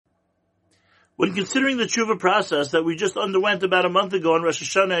When considering the tshuva process that we just underwent about a month ago on Rosh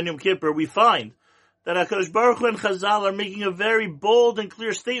Hashanah and Yom Kippur, we find that HaKadosh Baruch Hu and Chazal are making a very bold and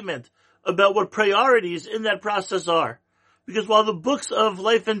clear statement about what priorities in that process are. Because while the books of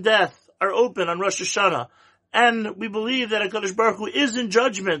life and death are open on Rosh Hashanah, and we believe that HaKadosh Baruch Hu is in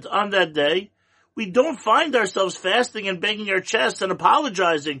judgment on that day, we don't find ourselves fasting and banging our chests and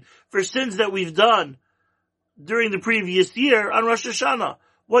apologizing for sins that we've done during the previous year on Rosh Hashanah.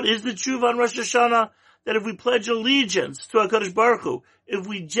 What is the tshuva on Rosh Hashanah? That if we pledge allegiance to HaKadosh Baruch Hu, if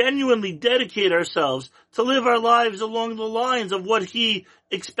we genuinely dedicate ourselves to live our lives along the lines of what He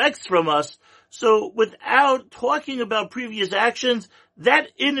expects from us, so without talking about previous actions, that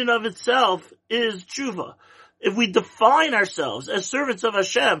in and of itself is tshuva. If we define ourselves as servants of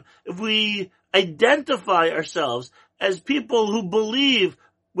Hashem, if we identify ourselves as people who believe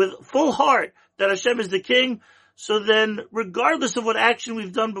with full heart that Hashem is the King, so then regardless of what action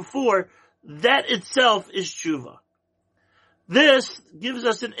we've done before, that itself is tshuva. This gives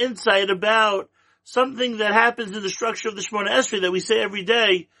us an insight about something that happens in the structure of the Shemona Esrei that we say every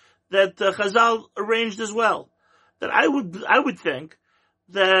day, that Chazal arranged as well. That I would think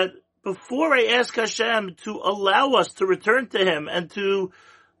that before I ask Hashem to allow us to return to Him and to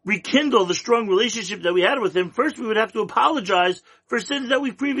rekindle the strong relationship that we had with Him, first we would have to apologize for sins that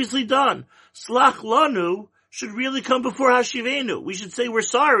we've previously done. Slach lanu should really come before Hashivenu. We should say we're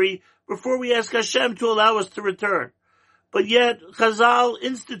sorry before we ask Hashem to allow us to return. But yet, Chazal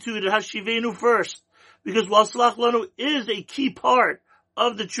instituted Hashivenu first, because while Slach lanu is a key part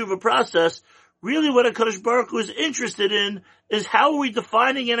of the tshuva process, really what HaKadosh Baruch Hu is interested in is how are we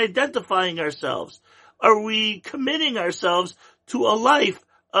defining and identifying ourselves? Are we committing ourselves to a life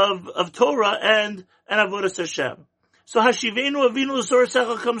of Torah and Avodas Hashem? So Hashivenu Avinu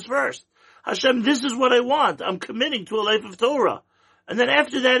L'Sorasecha comes first. Hashem, this is what I want. I'm committing to a life of Torah. And then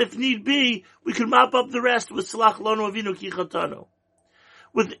after that, if need be, we can mop up the rest with Slach Lanu Avinu Ki Chatanu.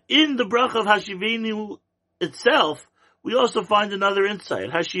 Within the bracha of Hashivenu itself, we also find another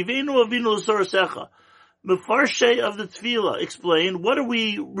insight. Hashivenu Avinu L'Sorasecha. Mefarshe of the Tefillah explain, what are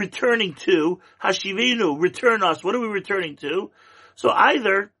we returning to? Hashivenu, return us. What are we returning to? So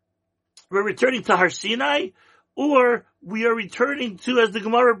either we're returning to Har Sinai, or we are returning to, as the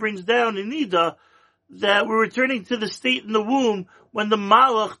Gemara brings down in Nida, that we're returning to the state in the womb when the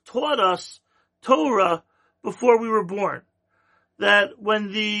Malach taught us Torah before we were born. That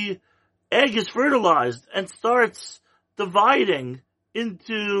when the egg is fertilized and starts dividing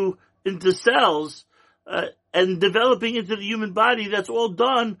into cells and developing into the human body, that's all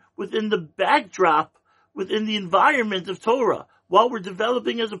done within the backdrop, within the environment of Torah. While we're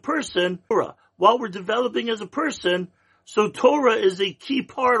developing as a person, so Torah is a key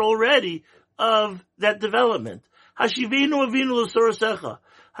part already of that development. Hashivenu Avinu L'Sorasecha.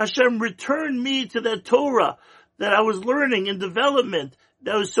 Hashem, return me to that Torah that I was learning in development,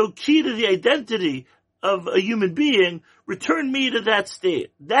 that was so key to the identity of a human being. Return me to that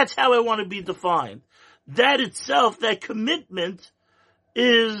state. That's how I want to be defined. That itself, that commitment,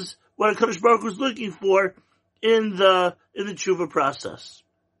 is what HaKadosh Baruch Hu is looking for in the tshuva process.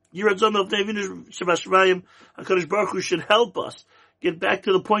 HaKadosh Baruch Hu should help us get back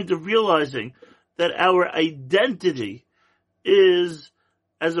to the point of realizing that our identity is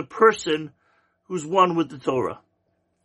as a person who's one with the Torah.